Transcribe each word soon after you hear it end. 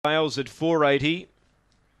Bales at $4.80.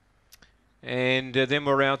 And then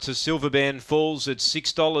we're out to Silverband Falls at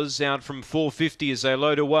 $6, out from $4.50 as they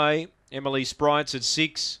load away. Emily Sprite's at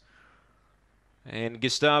 $6. And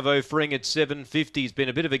Gustavo Fring at $7.50. Has been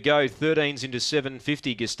a bit of a go. 13's into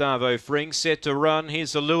 $7.50. Gustavo Fring set to run.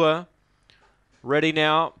 Here's the lure. Ready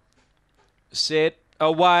now. Set.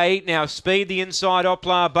 Away. Now speed the inside.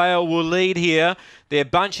 Oplar Bale will lead here. They're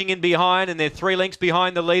bunching in behind and they're 3 lengths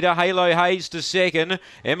behind the leader. Halo Hayes to second.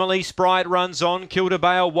 Emily Sprite runs on. Kilda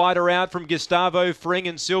Bale wider out from Gustavo Fring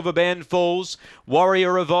and Silverband Falls.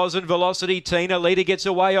 Warrior of Oz and Velocity Tina. Leader gets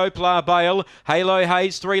away. Oplar Bale. Halo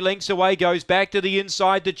Hayes 3 lengths away. Goes back to the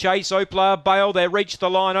inside to chase Oplar Bale. They reach the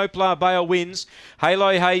line. Oplar Bale wins.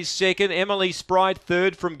 Halo Hayes second. Emily Sprite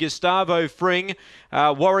third from Gustavo Fring.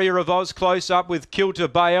 Warrior of Oz close up with Kilda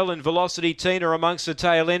Bale and Velocity Tina amongst the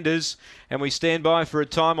tail enders. And we stand by for a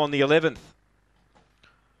time on the 11th.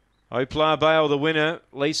 Oplar Bale, the winner.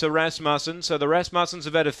 Lisa Rasmussen. So the Rasmussens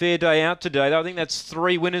have had a fair day out today. I think that's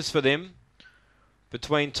 3 winners for them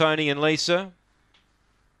between Tony and Lisa.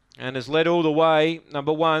 And has led all the way.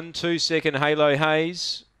 Number 1, 2 second, Halo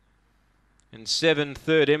Hayes. And 7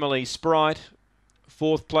 third, Emily Sprite.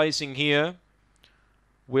 4th placing here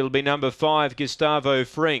will be number 5, Gustavo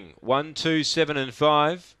Fring. 1, 2, 7 and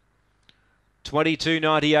 5.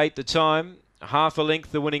 22.98 the time. Half a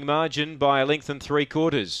length the winning margin by a length and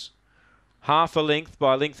 3/4. Half a length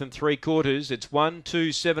by a length and 3/4. It's 1,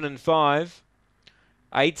 2, 7 and 5.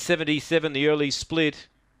 8.77 the early split.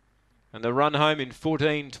 And the run home in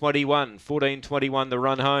 14.21. 14.21 the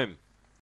run home.